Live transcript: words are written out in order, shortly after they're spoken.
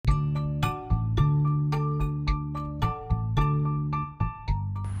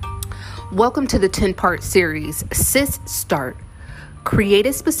Welcome to the 10-part series, Sis Start,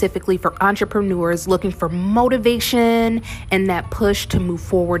 created specifically for entrepreneurs looking for motivation and that push to move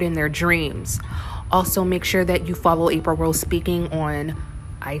forward in their dreams. Also, make sure that you follow April Rose Speaking on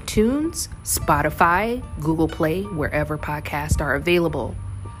iTunes, Spotify, Google Play, wherever podcasts are available.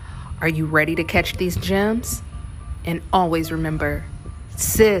 Are you ready to catch these gems? And always remember,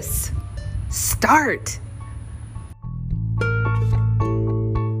 sis, start.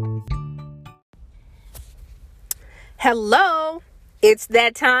 Hello, it's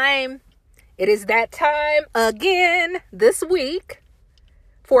that time. It is that time again this week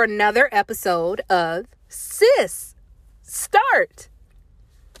for another episode of Sis Start.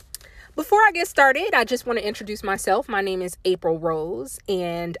 Before I get started, I just want to introduce myself. My name is April Rose,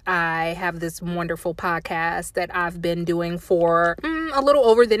 and I have this wonderful podcast that I've been doing for a little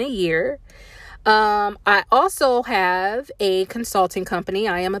over than a year. I also have a consulting company.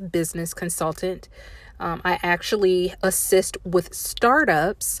 I am a business consultant. I actually assist with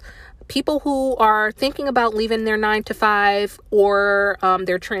startups, people who are thinking about leaving their 9-to-5 or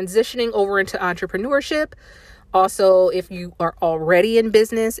they're transitioning over into entrepreneurship. Also, if you are already in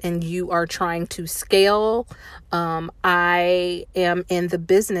business and you are trying to scale, I am in the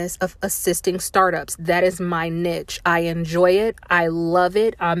business of assisting startups. That is my niche. I enjoy it. I love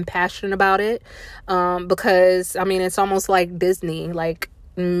it. I'm passionate about it because, it's almost like Disney, like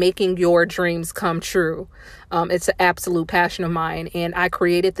making your dreams come true. It's an absolute passion of mine. And I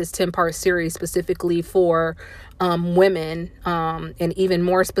created this 10-part series specifically for women, and even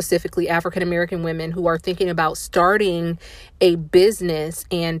more specifically, African-American women who are thinking about starting a business.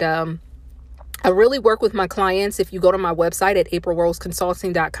 And I really work with my clients. If you go to my website at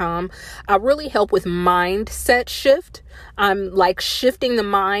aprilroseconsulting.com, I really help with mindset shift. I'm like shifting the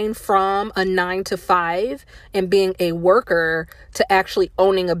mind from a 9-to-5 and being a worker to actually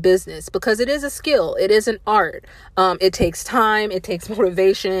owning a business, because it is a skill. It is an art. It takes time. It takes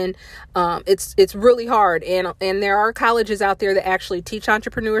motivation. It's really hard. And there are colleges out there that actually teach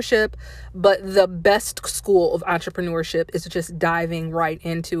entrepreneurship, but the best school of entrepreneurship is just diving right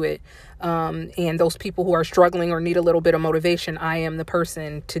into it. And those people who are struggling or need a little bit of motivation, I am the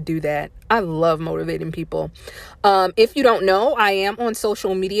person to do that. I love motivating people. If you don't know, I am on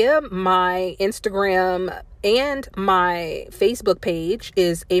social media. My Instagram and my Facebook page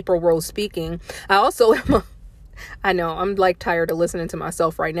is April Rose Speaking. I also am I know I'm like tired of listening to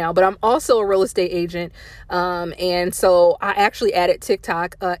myself right now, but I'm also a real estate agent. And so I actually added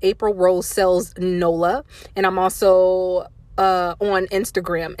TikTok, April Rose Sells NOLA. And I'm also on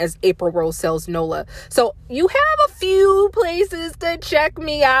Instagram as April Rose Sells NOLA. So you have a few places to check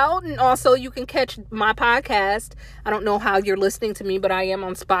me out. And also you can catch my podcast. I don't know how you're listening to me, but I am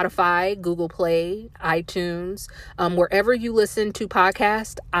on Spotify, Google Play, iTunes, wherever you listen to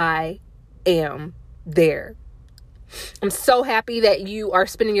podcasts, I am there. I'm so happy that you are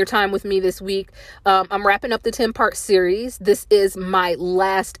spending your time with me this week. I'm wrapping up the 10-part series. This is my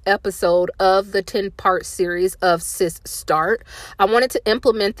last episode of the 10-part series of Sis Start. I wanted to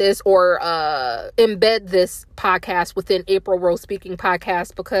implement this or embed this podcast within April Rose Speaking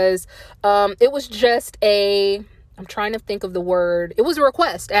podcast because it was just I'm trying to think of the word. It was a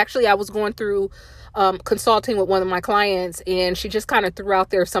request. Actually, I was going through consulting with one of my clients, and she just kind of threw out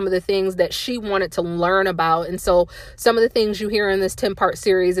there some of the things that she wanted to learn about. And so some of the things you hear in this 10-part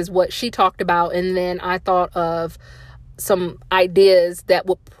series is what she talked about. And then I thought of some ideas that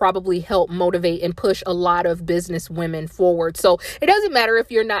would probably help motivate and push a lot of business women forward. So it doesn't matter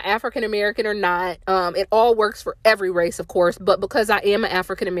if you're not African American or not. It all works for every race, of course. But because I am an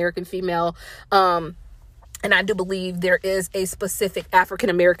African American female, and I do believe there is a specific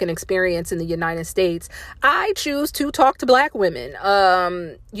African-American experience in the United States, I choose to talk to Black women,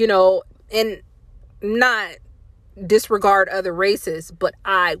 and not disregard other races, but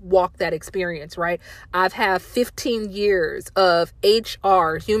I walk that experience, right? I've had 15 years of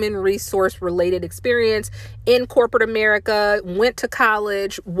HR, human resource related experience in corporate America, went to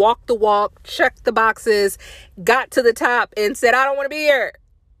college, walked the walk, checked the boxes, got to the top and said, I don't want to be here.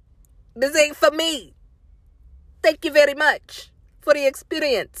 This ain't for me. Thank you very much for the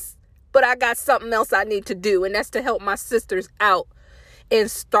experience, but I got something else I need to do, and that's to help my sisters out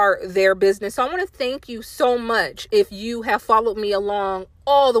and start their business. So I want to thank you so much if you have followed me along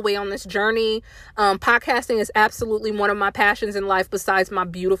all the way on this journey. Podcasting is absolutely one of my passions in life besides my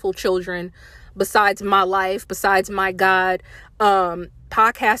beautiful children. besides my life, besides my God.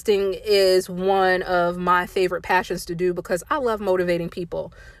 Podcasting is one of my favorite passions to do because I love motivating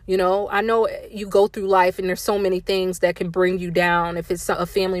people. You know, I know you go through life and there's so many things that can bring you down if it's a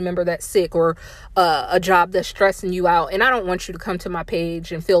family member that's sick or a job that's stressing you out. And I don't want you to come to my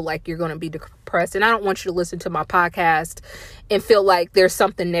page and feel like you're going to be depressed. And I don't want you to listen to my podcast and feel like there's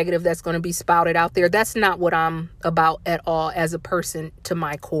something negative that's going to be spouted out there. That's not what I'm about at all as a person to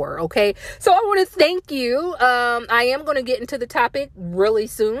my core. Okay. So I want to thank you. I am going to get into the topic really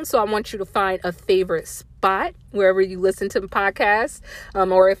soon. So I want you to find a favorite spot wherever you listen to the podcast,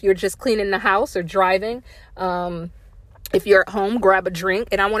 or if you're just cleaning the house or driving. If you're at home, grab a drink,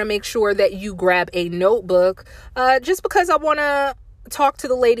 and I want to make sure that you grab a notebook, just because I want to talk to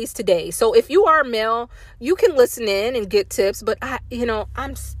the ladies today. So if you are male, you can listen in and get tips, but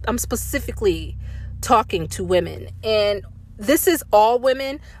I'm specifically talking to women, and this is all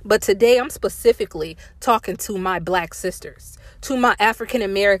women, but today I'm specifically talking to my Black sisters, to my African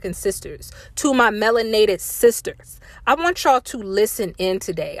American sisters, to my melanated sisters. I want y'all to listen in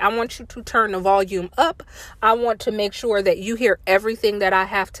today. I want you to turn the volume up. I want to make sure that you hear everything that I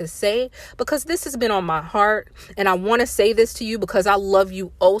have to say, because this has been on my heart. And I want to say this to you because I love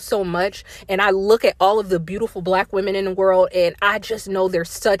you oh so much. And I look at all of the beautiful Black women in the world, and I just know they're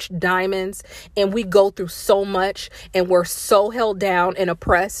such diamonds, and we go through so much, and we're so held down and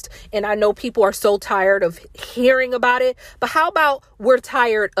oppressed. And I know people are so tired of hearing about it, but how about we're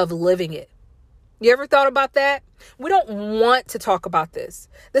tired of living it? You ever thought about that? We don't want to talk about this.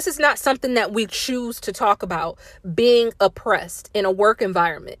 This is not something that we choose to talk about. Being oppressed in a work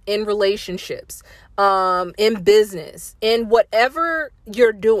environment, in relationships, in business, in whatever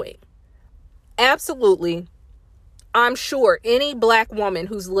you're doing. Absolutely. I'm sure any Black woman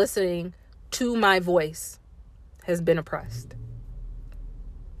who's listening to my voice has been oppressed.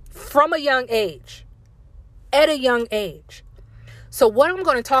 From a young age. At a young age. So what I'm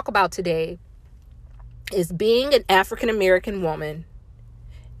going to talk about today is being an African American woman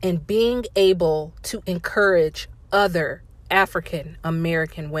and being able to encourage other African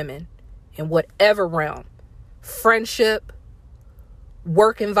American women in whatever realm, friendship,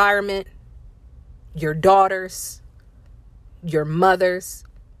 work environment, your daughters, your mothers.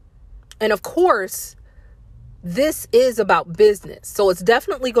 And of course, this is about business. So it's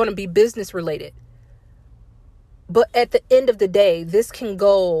definitely going to be business related. But at the end of the day, this can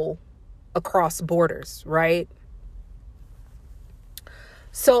go across borders, right?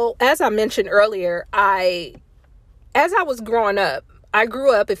 So as I mentioned earlier, as I was growing up, I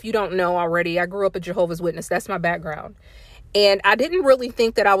grew up, if you don't know already, I grew up a Jehovah's Witness. That's my background. And I didn't really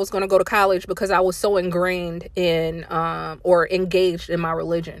think that I was going to go to college because I was so ingrained in or engaged in my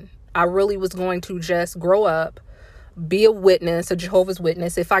religion. I really was going to just grow up, be a witness, a Jehovah's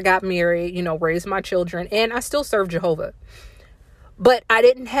Witness. If I got married, raise my children, and I still serve Jehovah. But I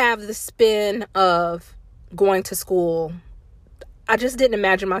didn't have the spin of going to school. I just didn't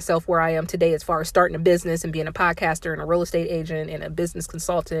imagine myself where I am today as far as starting a business and being a podcaster and a real estate agent and a business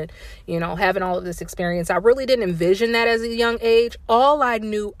consultant, having all of this experience. I really didn't envision that as a young age. All I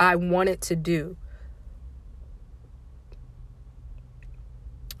knew I wanted to do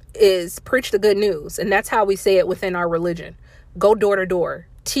is preach the good news. And that's how we say it within our religion. Go door to door.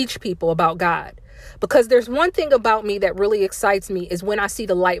 Teach people about God. Because there's one thing about me that really excites me is when I see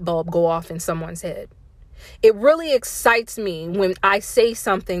the light bulb go off in someone's head. It really excites me when I say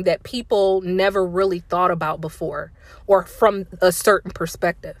something that people never really thought about before or from a certain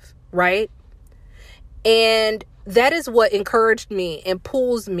perspective, right? And that is what encouraged me and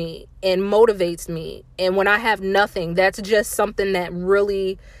pulls me and motivates me. And when I have nothing, that's just something that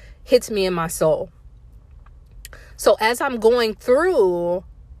really hits me in my soul. So as I'm going through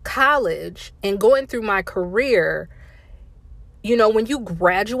college and going through my career, when you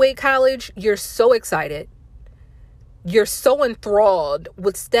graduate college, you're so excited. You're so enthralled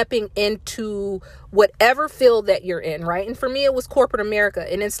with stepping into whatever field that you're in, right? And for me, it was corporate America.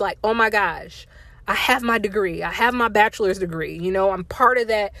 And it's like, oh my gosh, I have my degree. I have my bachelor's degree. I'm part of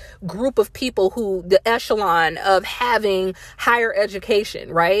that group of people the echelon of having higher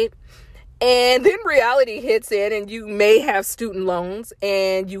education, right? And then reality hits in and you may have student loans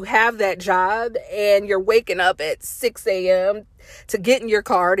and you have that job and you're waking up at 6 a.m. to get in your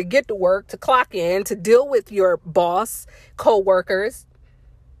car, to get to work, to clock in, to deal with your boss, co-workers.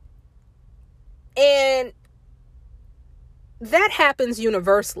 And that happens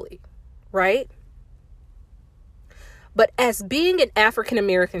universally, right? But as being an African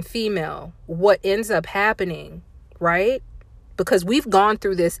American female, what ends up happening, right? Because we've gone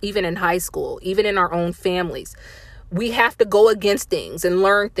through this even in high school, even in our own families. We have to go against things and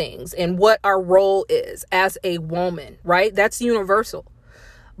learn things and what our role is as a woman, right? That's universal.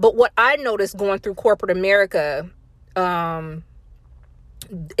 But what I noticed going through corporate America,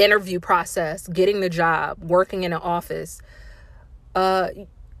 interview process, getting the job, working in an office,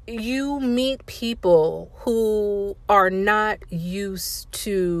 you meet people who are not used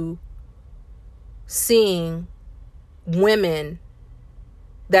to seeing women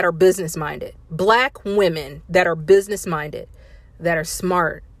that are business minded, Black women that are business minded, that are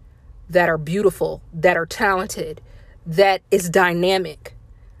smart, that are beautiful, that are talented, that is dynamic.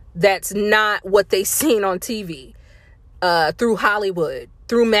 That's not what they seen on TV, through Hollywood,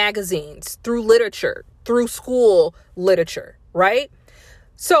 through magazines, through literature, through school literature, right?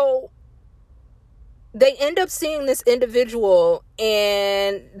 So they end up seeing this individual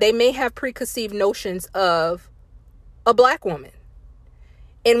and they may have preconceived notions of a Black woman.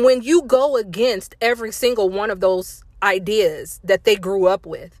 And when you go against every single one of those ideas that they grew up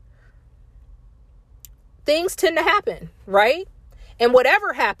with, things tend to happen, right? And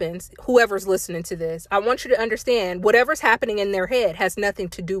whatever happens, whoever's listening to this, I want you to understand whatever's happening in their head has nothing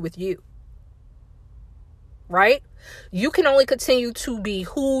to do with you, right? You can only continue to be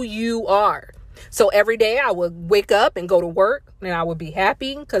who you are. So every day I would wake up and go to work and I would be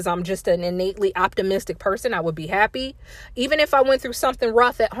happy because I'm just an innately optimistic person. I would be happy. Even if I went through something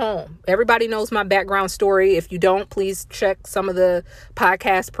rough at home. Everybody knows my background story. If you don't, please check some of the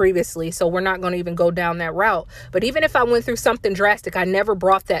podcasts previously. So we're not going to even go down that route. But even if I went through something drastic, I never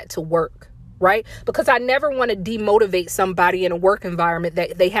brought that to work, right? Because I never want to demotivate somebody in a work environment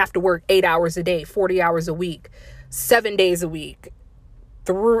that they have to work 8 hours a day, 40 hours a week, 7 days a week,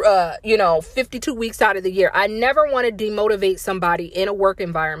 through 52 weeks out of the year. I never want to demotivate somebody in a work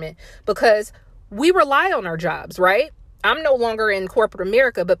environment because we rely on our jobs, right? I'm no longer in corporate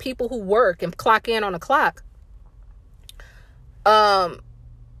America, but people who work and clock in on a clock,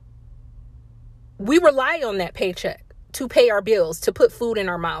 we rely on that paycheck to pay our bills, to put food in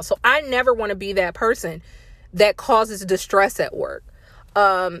our mouths. So I never want to be that person that causes distress at work.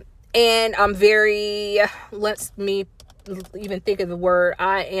 And I'm very, let me even think of the word,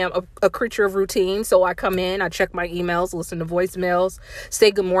 I am a creature of routine. So I come in, I check my emails, listen to voicemails, say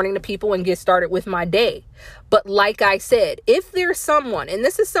good morning to people and get started with my day. But like I said, if there's someone, and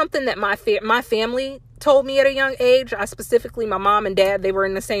this is something that my family told me at a young age, specifically my mom and dad, they were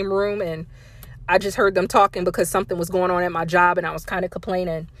in the same room and I just heard them talking because something was going on at my job and I was kind of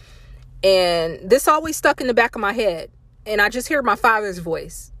complaining. And this always stuck in the back of my head. And I just hear my father's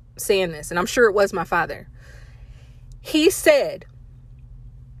voice saying this, and I'm sure it was my father. He said,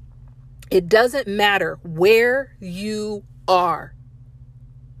 it doesn't matter where you are.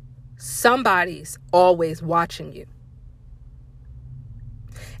 Somebody's always watching you.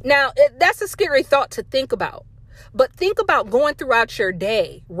 Now, that's a scary thought to think about. But think about going throughout your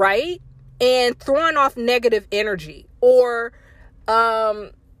day, right? And throwing off negative energy or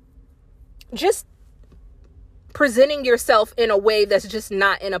just presenting yourself in a way that's just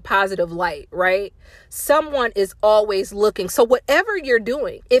not in a positive light, right? Someone is always looking. So whatever you're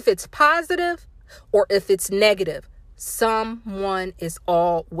doing, if it's positive or if it's negative, someone is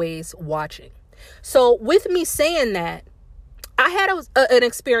always watching. So with me saying that, I had an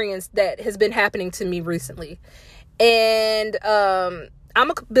experience that has been happening to me recently. And I'm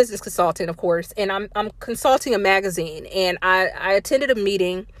a business consultant, of course, and I'm consulting a magazine. And I attended a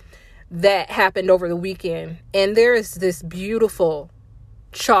meeting that happened over the weekend, and there is this beautiful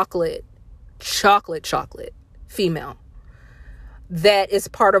chocolate female that is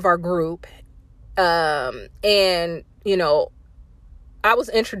part of our group. And I was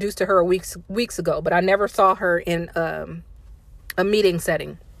introduced to her weeks ago, but I never saw her in a meeting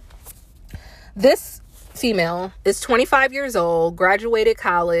setting. This female is 25 years old, graduated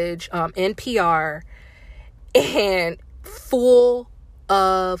college, in PR, and full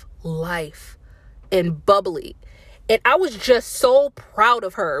of life and bubbly. And I was just so proud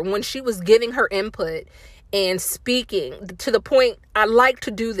of her when she was giving her input and speaking, to the point I like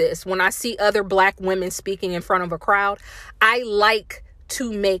to do this when I see other Black women speaking in front of a crowd. I like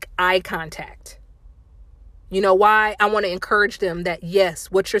to make eye contact. You know why? I want to encourage them that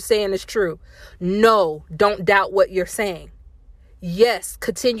yes, what you're saying is true. No, don't doubt what you're saying. Yes,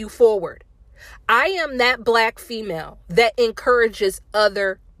 continue forward. I am that Black female that encourages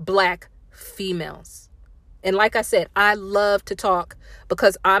other Black females. And like I said, I love to talk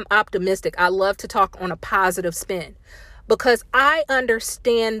because I'm optimistic. I love to talk on a positive spin because I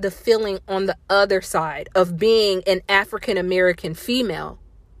understand the feeling on the other side of being an African American female,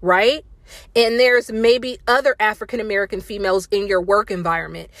 right? And there's maybe other African American females in your work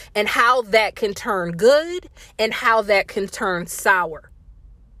environment, and how that can turn good and how that can turn sour.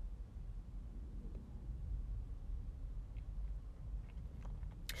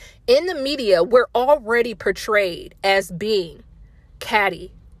 In the media, we're already portrayed as being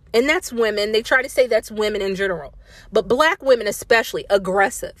catty. And that's women. They try to say that's women in general. But Black women especially,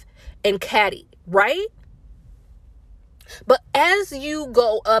 aggressive and catty, right? But as you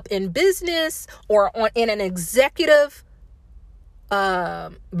go up in business or in an executive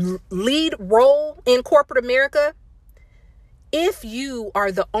lead role in corporate America, if you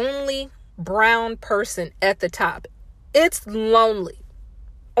are the only brown person at the top, it's lonely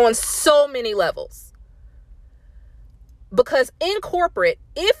on so many levels. Because in corporate,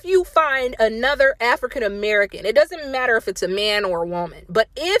 if you find another African American, it doesn't matter if it's a man or a woman, but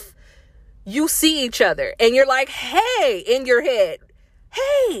if you see each other and you're like, hey, in your head,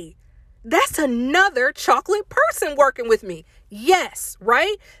 hey, that's another chocolate person working with me. Yes,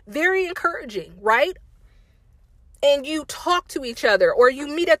 right? Very encouraging, right? And you talk to each other, or you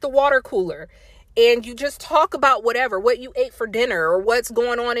meet at the water cooler and you just talk about whatever, what you ate for dinner or what's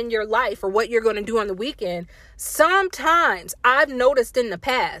going on in your life or what you're going to do on the weekend. Sometimes I've noticed in the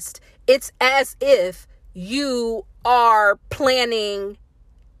past, it's as if you are planning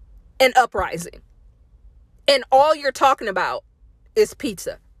an uprising and all you're talking about is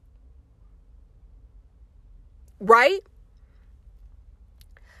pizza. Right?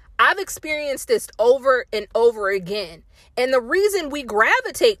 I've experienced this over and over again. And the reason we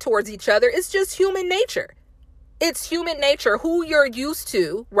gravitate towards each other is just human nature. It's human nature, who you're used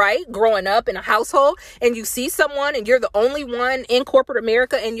to, right? Growing up in a household and you see someone and you're the only one in corporate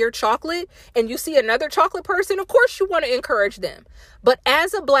America and you're chocolate and you see another chocolate person, of course you want to encourage them. But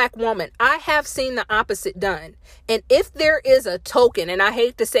as a Black woman, I have seen the opposite done. And if there is a token, and I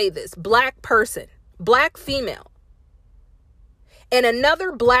hate to say this, Black person, Black female, and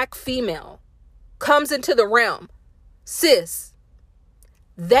another Black female comes into the realm, sis,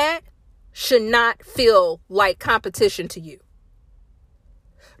 that should not feel like competition to you.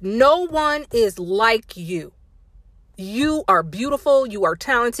 No one is like you. You are beautiful, you are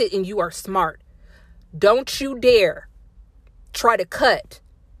talented, and you are smart. Don't you dare try to cut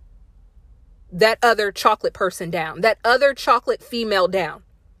that other chocolate person down, that other chocolate female down.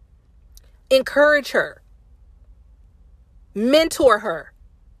 Encourage her. Mentor her.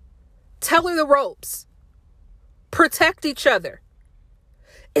 Tell her the ropes. Protect each other.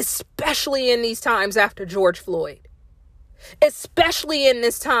 Especially in these times after George Floyd. Especially in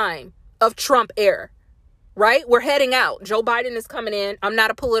this time of Trump era. Right? We're heading out. Joe Biden is coming in. I'm not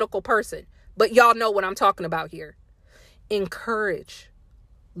a political person, but y'all know what I'm talking about here. Encourage.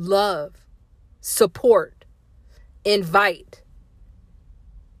 Love. Support. Invite.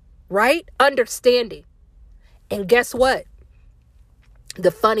 Right? Understanding. And guess what?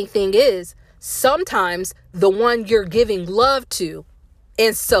 The funny thing is, sometimes the one you're giving love to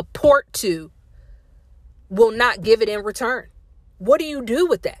and support to will not give it in return. What do you do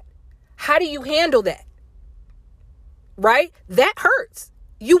with that? How do you handle that? Right? That hurts.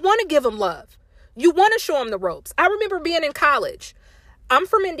 You want to give them love. You want to show them the ropes. I remember being in college. I'm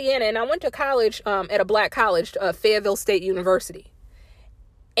from Indiana and I went to college at a Black college, Fayetteville State University.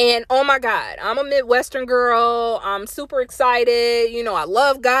 And oh my God, I'm a Midwestern girl. I'm super excited. You know, I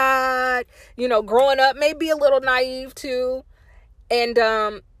love God. You know, growing up, maybe a little naive too. And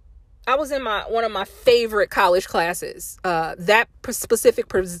I was in one of my favorite college classes. That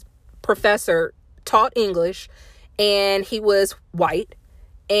specific professor taught English, and he was white,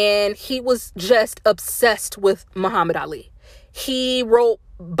 and he was just obsessed with Muhammad Ali. He wrote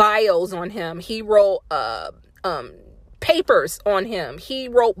bios on him. He wrote papers on him. He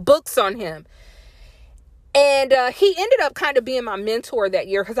wrote books on him. And he ended up kind of being my mentor that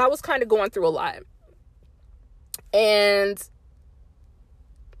year because I was kind of going through a lot. And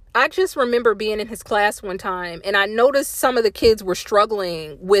I just remember being in his class one time and I noticed some of the kids were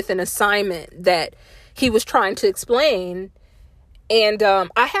struggling with an assignment that he was trying to explain. And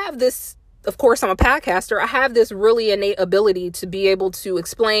I have this, of course, I'm a podcaster. I have this really innate ability to be able to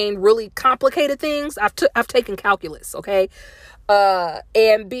explain really complicated things. I've taken calculus, okay?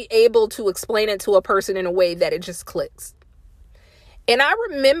 And be able to explain it to a person in a way that it just clicks. And I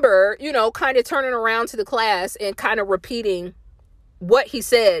remember, you know, kind of turning around to the class and kind of repeating what he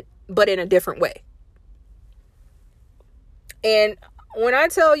said, but in a different way. And when I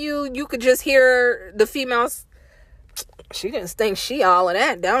tell you, you could just hear the females, she just thinks she all of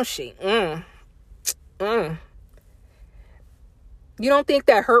that, don't she? You don't think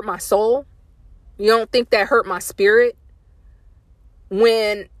that hurt my soul? You don't think that hurt my spirit?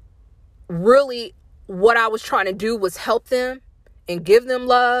 When really what I was trying to do was help them and give them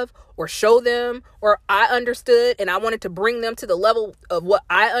love or show them, or I understood and I wanted to bring them to the level of what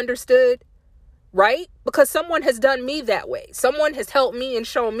I understood, right? Because someone has done me that way. Someone has helped me and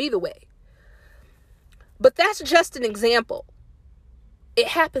shown me the way. But that's just an example. It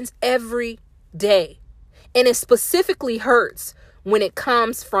happens every day. And it specifically hurts when it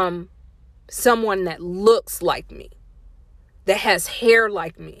comes from someone that looks like me, that has hair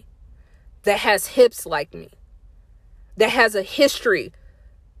like me, that has hips like me, that has a history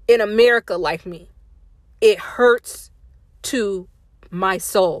in America like me. It hurts to my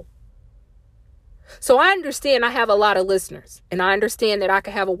soul. So I understand I have a lot of listeners, and I understand that I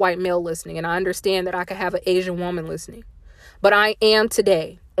could have a white male listening, and I understand that I could have an Asian woman listening. But I am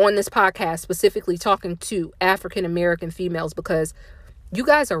today on this podcast specifically talking to African American females because you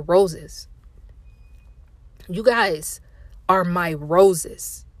guys are roses. You guys are my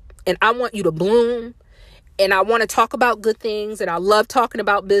roses. And I want you to bloom. And I want to talk about good things. And I love talking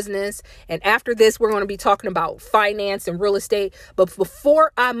about business. And after this, we're going to be talking about finance and real estate. But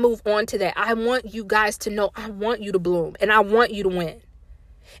before I move on to that, I want you guys to know I want you to bloom. And I want you to win.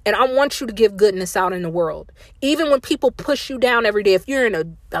 And I want you to give goodness out in the world. Even when people push you down every day, if you're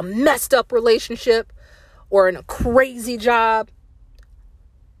in a messed up relationship or in a crazy job,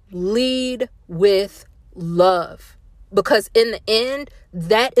 lead with love. Because in the end,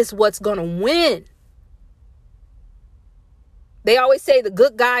 that is what's going to win. They always say the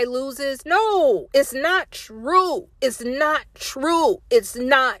good guy loses. No, it's not true. It's not true. It's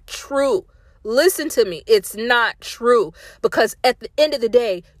not true. Listen to me. It's not true. Because at the end of the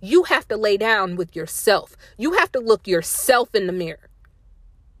day, you have to lay down with yourself. You have to look yourself in the mirror.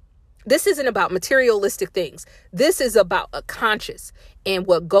 This isn't about materialistic things. This is about a conscious. And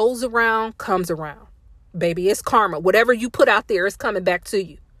what goes around comes around. Baby, it's karma. Whatever you put out there is coming back to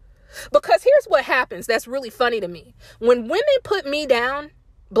you. Because here's what happens that's really funny to me. When women put me down,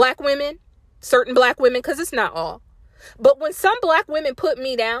 black women, certain black women, because it's not all. But when some black women put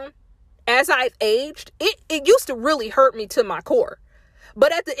me down, as I've aged, it used to really hurt me to my core.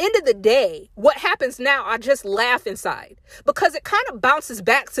 But at the end of the day, what happens now, I just laugh inside because it kind of bounces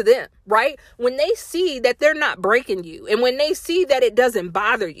back to them, right? When they see that they're not breaking you and when they see that it doesn't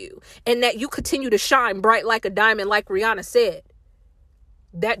bother you and that you continue to shine bright like a diamond, like Rihanna said,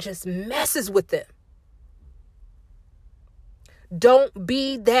 that just messes with them. Don't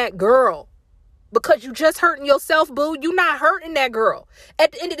be that girl. Because you just hurting yourself, boo. You not hurting that girl.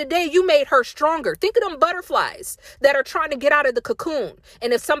 At the end of the day, you made her stronger. Think of them butterflies that are trying to get out of the cocoon.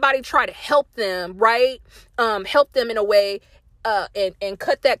 And if somebody try to help them, right? Help them in a way and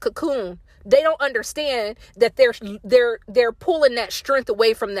cut that cocoon. They don't understand that they're pulling that strength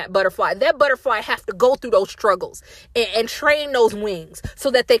away from that butterfly. That butterfly have to go through those struggles and train those wings so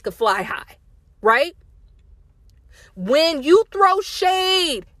that they could fly high, right? When you throw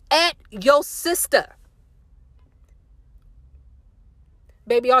shade at your sister,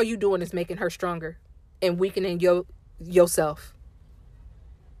 baby, all you doing is making her stronger and weakening yourself.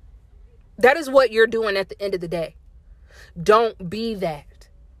 That is what you're doing at the end of the day. Don't be that.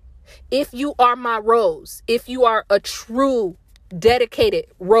 If you are my rose, if you are a true, dedicated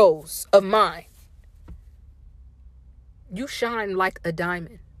rose of mine, you shine like a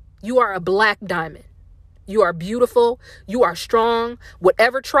diamond. You are a black diamond. You are beautiful. You are strong.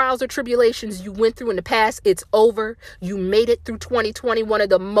 Whatever trials or tribulations you went through in the past, it's over. You made it through 2020, one of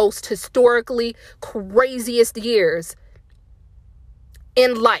the most historically craziest years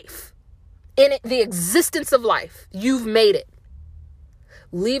in life, in the existence of life. You've made it.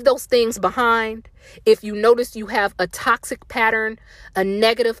 Leave those things behind. If you notice you have a toxic pattern, a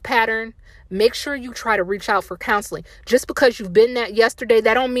negative pattern, make sure you try to reach out for counseling. Just because you've been that yesterday,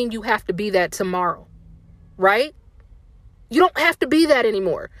 that don't mean you have to be that tomorrow. Right? You don't have to be that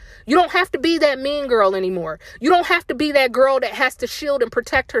anymore. You don't have to be that mean girl anymore. You don't have to be that girl that has to shield and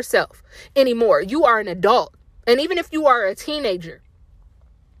protect herself anymore. You are an adult. And even if you are a teenager,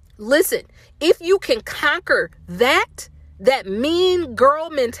 listen, if you can conquer that mean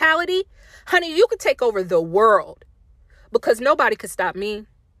girl mentality, honey, you could take over the world because nobody could stop me.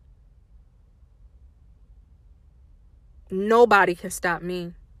 Nobody can stop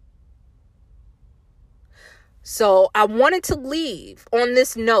me. So I wanted to leave on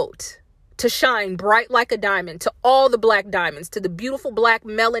this note to shine bright like a diamond to all the black diamonds, to the beautiful black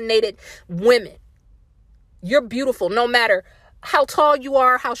melanated women. You're beautiful no matter how tall you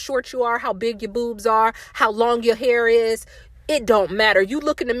are, how short you are, how big your boobs are, how long your hair is. It don't matter. You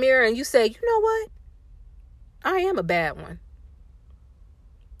look in the mirror and you say, you know what? I am a bad one.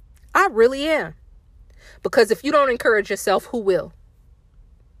 I really am. Because if you don't encourage yourself, who will?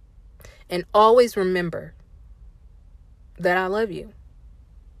 And always remember that I love you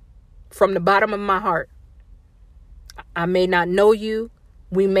from the bottom of my heart. I may not know you.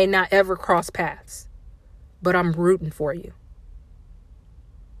 We may not ever cross paths, but I'm rooting for you.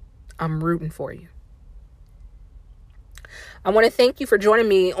 I'm rooting for you. I want to thank you for joining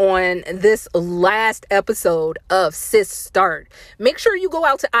me on this last episode of Sis Start. Make sure you go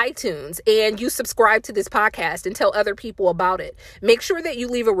out to iTunes and you subscribe to this podcast and tell other people about it. Make sure that you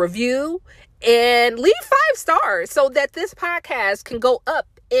leave a review and leave 5 stars so that this podcast can go up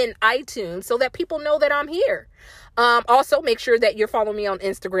in iTunes so that people know that I'm here. Also, make sure that you're following me on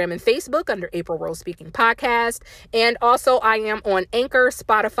Instagram and Facebook under April Rose Speaking Podcast. And also, I am on Anchor,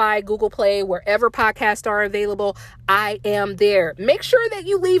 Spotify, Google Play, wherever podcasts are available. I am there. Make sure that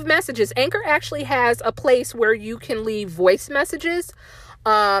you leave messages. Anchor actually has a place where you can leave voice messages.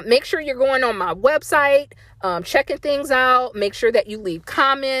 Make sure you're going on my website, checking things out. Make sure that you leave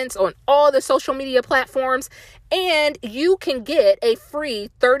comments on all the social media platforms. And you can get a free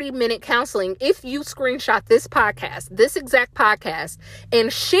 30-minute counseling if you screenshot this podcast, this exact podcast,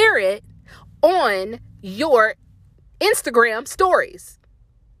 and share it on your Instagram stories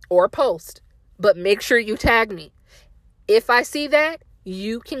or post. But make sure you tag me. If I see that,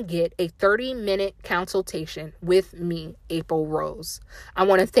 you can get a 30-minute consultation with me, April Rose. I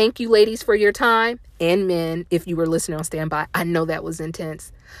want to thank you, ladies, for your time, and men, if you were listening on standby. I know that was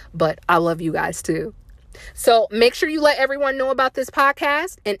intense, but I love you guys too. So make sure you let everyone know about this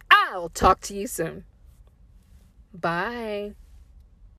podcast, and I'll talk to you soon. Bye.